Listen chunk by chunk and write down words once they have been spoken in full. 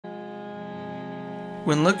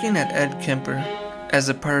When looking at Ed Kemper as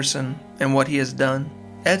a person and what he has done,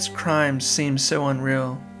 Ed's crimes seem so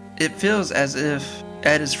unreal. It feels as if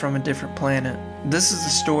Ed is from a different planet. This is the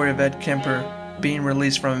story of Ed Kemper being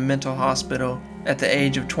released from a mental hospital at the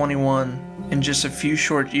age of 21, and just a few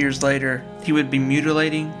short years later, he would be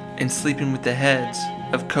mutilating and sleeping with the heads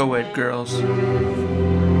of co-ed girls.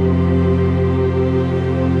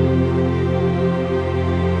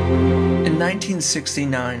 In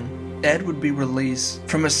 1969, Ed would be released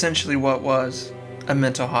from essentially what was a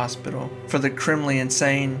mental hospital for the criminally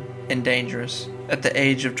insane and dangerous at the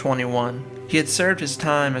age of 21. He had served his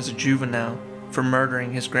time as a juvenile for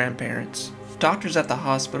murdering his grandparents. Doctors at the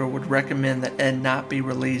hospital would recommend that Ed not be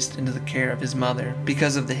released into the care of his mother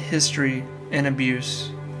because of the history and abuse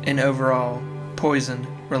and overall poisoned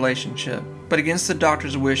relationship. But against the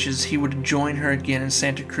doctor's wishes, he would join her again in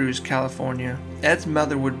Santa Cruz, California. Ed's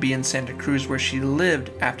mother would be in Santa Cruz where she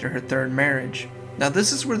lived after her third marriage. Now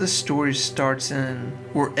this is where the story starts in,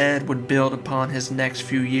 where Ed would build upon his next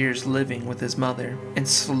few years living with his mother and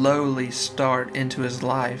slowly start into his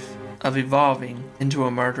life of evolving into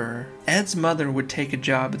a murderer. Ed's mother would take a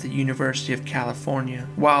job at the University of California.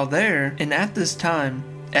 While there, and at this time,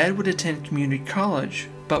 Ed would attend community college,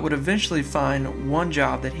 but would eventually find one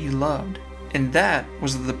job that he loved, and that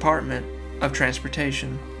was the Department of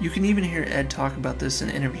Transportation. You can even hear Ed talk about this in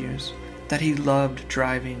interviews, that he loved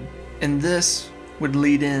driving. And this would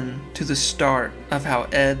lead in to the start of how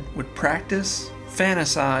Ed would practice,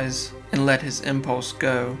 fantasize, and let his impulse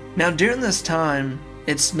go. Now during this time,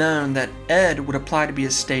 it's known that Ed would apply to be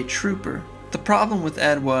a state trooper. The problem with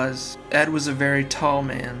Ed was a very tall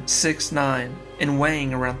man, 6'9", and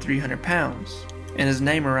weighing around 300 pounds. And his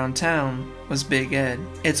name around town was Big Ed.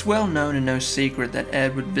 It's well known and no secret that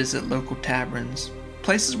Ed would visit local taverns,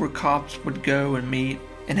 places where cops would go and meet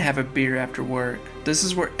and have a beer after work. This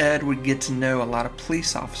is where Ed would get to know a lot of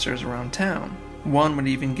police officers around town. One would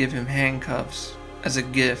even give him handcuffs as a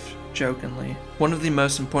gift, jokingly. One of the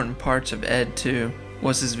most important parts of Ed, too,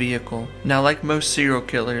 was his vehicle. Now, like most serial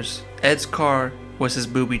killers, Ed's car was his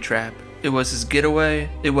booby trap. It was his getaway,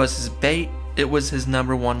 it was his bait, it was his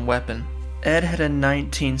 #1 weapon. Ed had a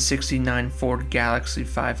 1969 Ford Galaxy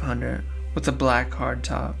 500 with a black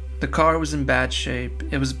hardtop. The car was in bad shape,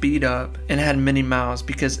 it was beat up, and had many miles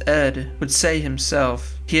because Ed would say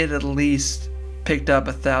himself he had at least picked up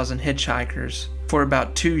 1,000 hitchhikers for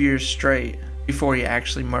about 2 years straight before he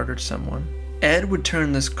actually murdered someone. Ed would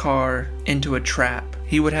turn this car into a trap.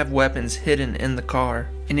 He would have weapons hidden in the car,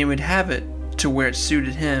 and he would have it to where it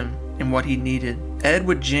suited him and what he needed. Ed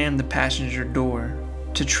would jam the passenger door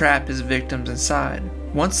to trap his victims inside.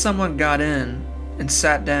 Once someone got in and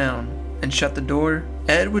sat down and shut the door,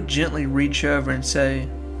 Ed would gently reach over and say,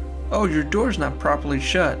 "Oh, your door's not properly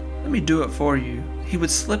shut. Let me do it for you." He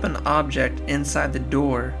would slip an object inside the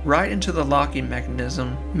door right into the locking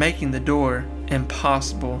mechanism, making the door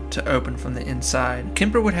impossible to open from the inside.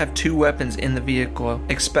 Kemper would have 2 weapons in the vehicle,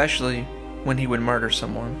 especially when he would murder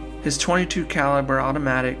someone. His .22 caliber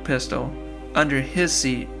automatic pistol under his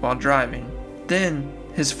seat while driving. Then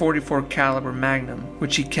his .44 caliber Magnum,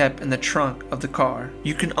 which he kept in the trunk of the car.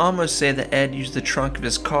 You can almost say that Ed used the trunk of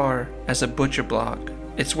his car as a butcher block.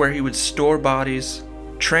 It's where he would store bodies,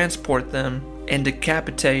 transport them, and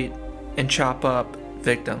decapitate and chop up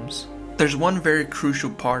victims. There's one very crucial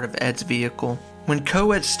part of Ed's vehicle. When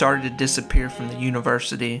Coed started to disappear from the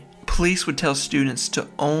university, police would tell students to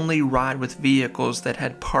only ride with vehicles that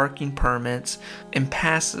had parking permits and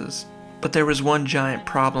passes. But there was one giant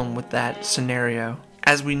problem with that scenario.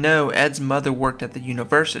 As we know, Ed's mother worked at the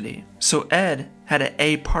university, so Ed had an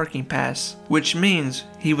A parking pass, which means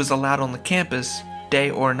he was allowed on the campus day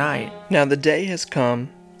or night. Now the day has come.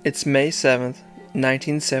 It's May 7th,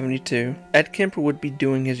 1972. Ed Kemper would be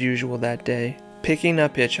doing his usual that day, picking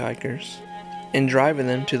up hitchhikers and driving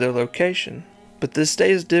them to their location. But this day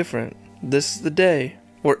is different. This is the day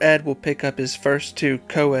where Ed will pick up his first 2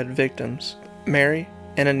 co-ed victims, Mary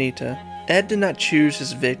and Anita. Ed did not choose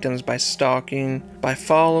his victims by stalking, by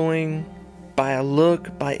following, by a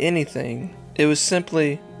look, by anything. It was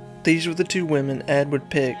simply, these were the 2 women Ed would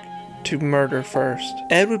pick to murder first.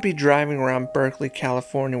 Ed would be driving around Berkeley,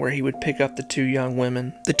 California, where he would pick up the 2 young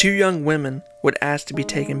women. The 2 young women would ask to be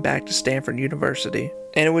taken back to Stanford University,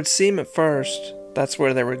 and it would seem at first that's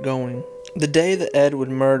where they were going. The day that Ed would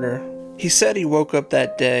murder, he said he woke up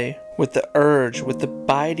that day with the urge, with the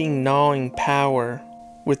biting, gnawing power,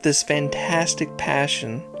 with this fantastic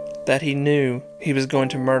passion that he knew he was going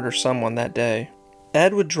to murder someone that day.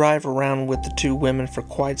 Ed would drive around with the 2 women for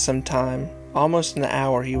quite some time, almost an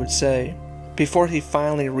hour he would say, before he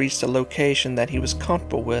finally reached a location that he was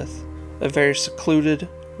comfortable with, a very secluded,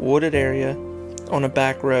 wooded area on a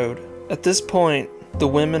back road. At this point, the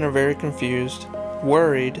women are very confused,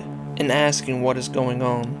 worried, and asking what is going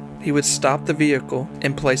on. He would stop the vehicle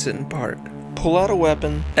and place it in park. Pull out a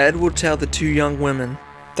weapon. Ed would tell the two young women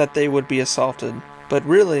that they would be assaulted, but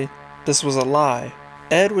really, this was a lie.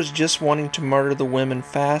 Ed was just wanting to murder the women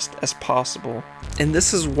fast as possible. And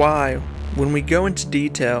this is why, when we go into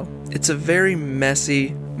detail, it's a very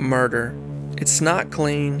messy murder. It's not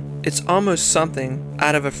clean. It's almost something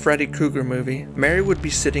out of a Freddy Krueger movie. Mary would be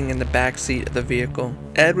sitting in the back seat of the vehicle.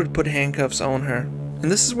 Ed would put handcuffs on her.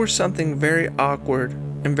 And this is where something very awkward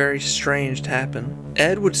and very strange happened.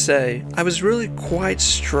 Ed would say, "I was really quite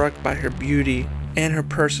struck by her beauty and her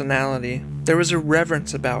personality. There was a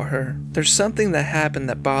reverence about her. There's something that happened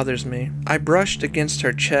that bothers me. I brushed against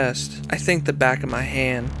her chest, I think the back of my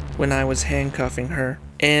hand, when I was handcuffing her,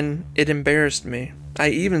 and it embarrassed me. I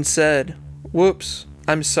even said, 'Whoops,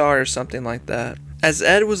 I'm sorry,' or something like that." As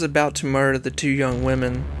Ed was about to murder the two young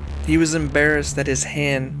women, he was embarrassed that his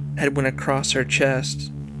hand had went across her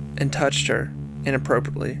chest and touched her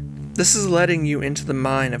inappropriately. This is letting you into the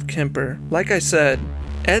mind of Kemper. Like I said,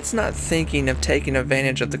 Ed's not thinking of taking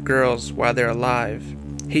advantage of the girls while they're alive.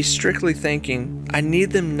 He's strictly thinking, I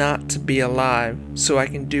need them not to be alive so I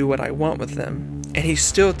can do what I want with them. And he's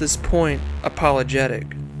still at this point apologetic,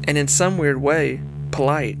 and in some weird way,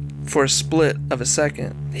 polite, for a split of a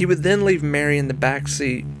second. He would then leave Mary in the back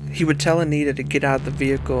seat. He would tell Anita to get out of the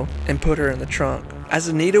vehicle and put her in the trunk. As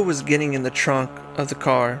Anita was getting in the trunk of the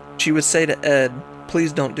car, she would say to Ed,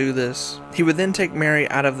 "Please don't do this." He would then take Mary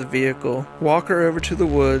out of the vehicle, walk her over to the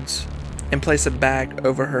woods, and place a bag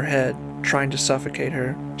over her head, trying to suffocate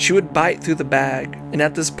her. She would bite through the bag, and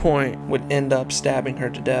at this point would end up stabbing her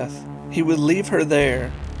to death. He would leave her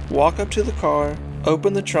there, walk up to the car,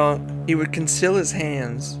 open the trunk. He would conceal his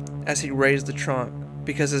hands as he raised the trunk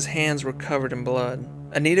because his hands were covered in blood.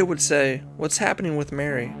 Anita would say, "What's happening with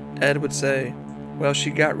Mary?" Ed would say, "Well,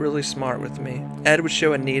 she got really smart with me." Ed would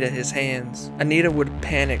show Anita his hands. Anita would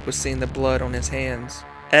panic with seeing the blood on his hands.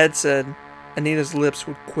 Ed said Anita's lips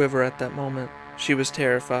would quiver at that moment. She was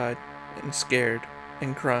terrified and scared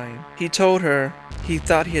and crying. He told her he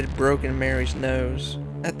thought he had broken Mary's nose.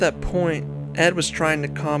 At that point, Ed was trying to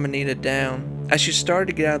calm Anita down as she started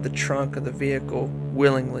to get out of the trunk of the vehicle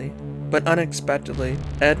willingly. But unexpectedly,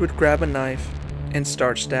 Ed would grab a knife and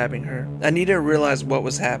start stabbing her. Anita realized what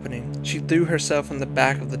was happening. She threw herself in the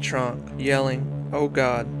back of the trunk, yelling, "Oh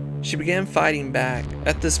God." She began fighting back.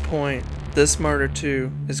 At this point, this murder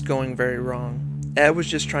too is going very wrong. Ed was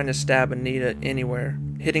just trying to stab Anita anywhere,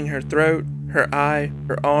 hitting her throat, her eye,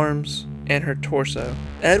 her arms, and her torso.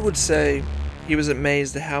 Ed would say he was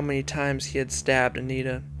amazed at how many times he had stabbed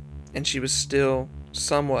Anita, and she was still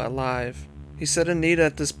somewhat alive. He said Anita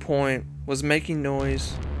at this point was making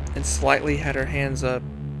noise and slightly had her hands up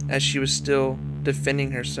as she was still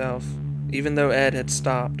defending herself, even though Ed had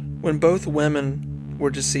stopped. When both women were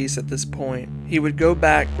deceased at this point, he would go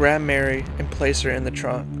back, grab Mary, and place her in the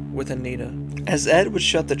trunk with Anita. As Ed would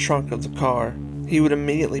shut the trunk of the car, he would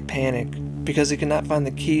immediately panic because he could not find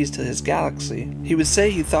the keys to his Galaxy. He would say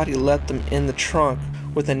he thought he left them in the trunk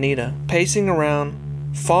with Anita, pacing around,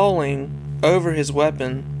 falling over his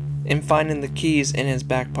weapon, and finding the keys in his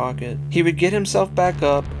back pocket. He would get himself back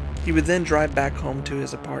up. He would then drive back home to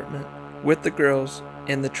his apartment with the girls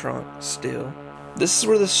in the trunk still. This is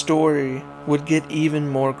where the story would get even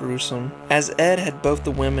more gruesome, as Ed had both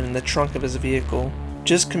the women in the trunk of his vehicle,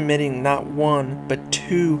 just committing not one but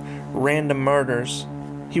two random murders.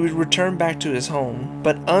 He would return back to his home,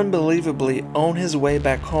 but unbelievably on his way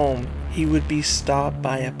back home, he would be stopped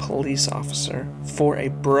by a police officer for a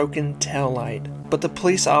broken taillight. But the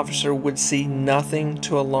police officer would see nothing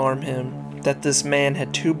to alarm him that this man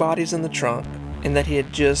had two bodies in the trunk and that he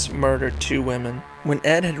had just murdered two women. When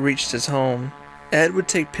Ed had reached his home, Ed would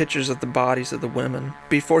take pictures of the bodies of the women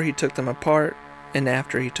before he took them apart and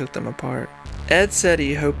after he took them apart. Ed said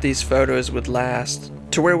he hoped these photos would last,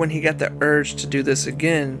 to where when he got the urge to do this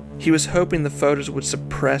again, he was hoping the photos would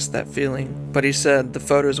suppress that feeling. But he said the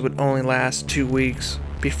photos would only last 2 weeks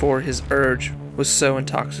before his urge was so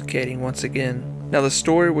intoxicating once again. Now the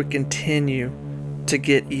story would continue to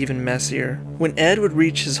get even messier. When Ed would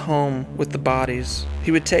reach his home with the bodies,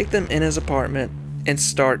 he would take them in his apartment and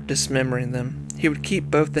start dismembering them. He would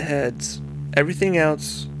keep both the heads. Everything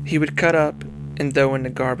else he would cut up and throw into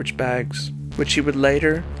garbage bags, which he would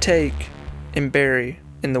later take and bury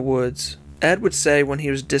in the woods. Ed would say when he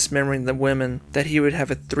was dismembering the women that he would have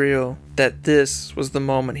a thrill, that this was the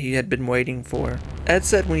moment he had been waiting for. Ed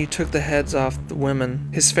said when he took the heads off the women,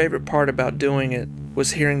 his favorite part about doing it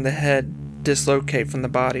was hearing the head dislocate from the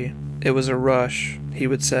body. It was a rush, he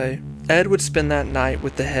would say. Ed would spend that night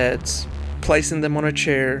with the heads, placing them on a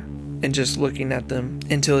chair and just looking at them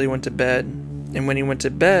until he went to bed. And when he went to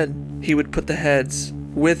bed, he would put the heads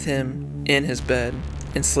with him in his bed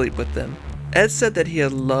and sleep with them. Ed said that he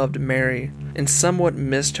had loved Mary and somewhat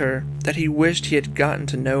missed her, that he wished he had gotten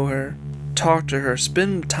to know her, talk to her,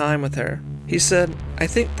 spend time with her. He said, "I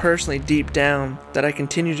think personally deep down that I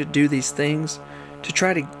continue to do these things to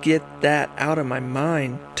try to get that out of my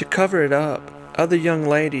mind, to cover it up. Other young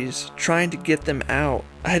ladies, trying to get them out.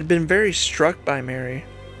 I had been very struck by Mary.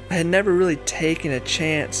 I had never really taken a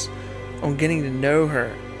chance on getting to know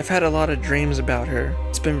her. I've had a lot of dreams about her.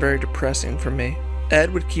 It's been very depressing for me."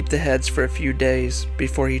 Ed would keep the heads for a few days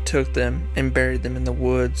before he took them and buried them in the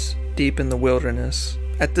woods, deep in the wilderness.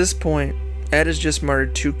 At this point, Ed has just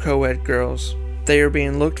murdered 2 co-ed girls. They are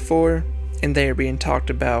being looked for, and they are being talked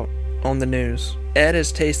about on the news. Ed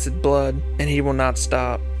has tasted blood, and he will not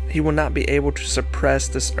stop. He will not be able to suppress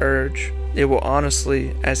this urge. It will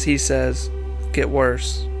honestly, as he says, get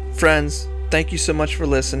worse. Friends, thank you so much for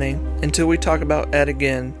listening. Until we talk about Ed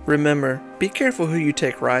again, remember, be careful who you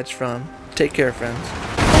take rides from. Take care, friends.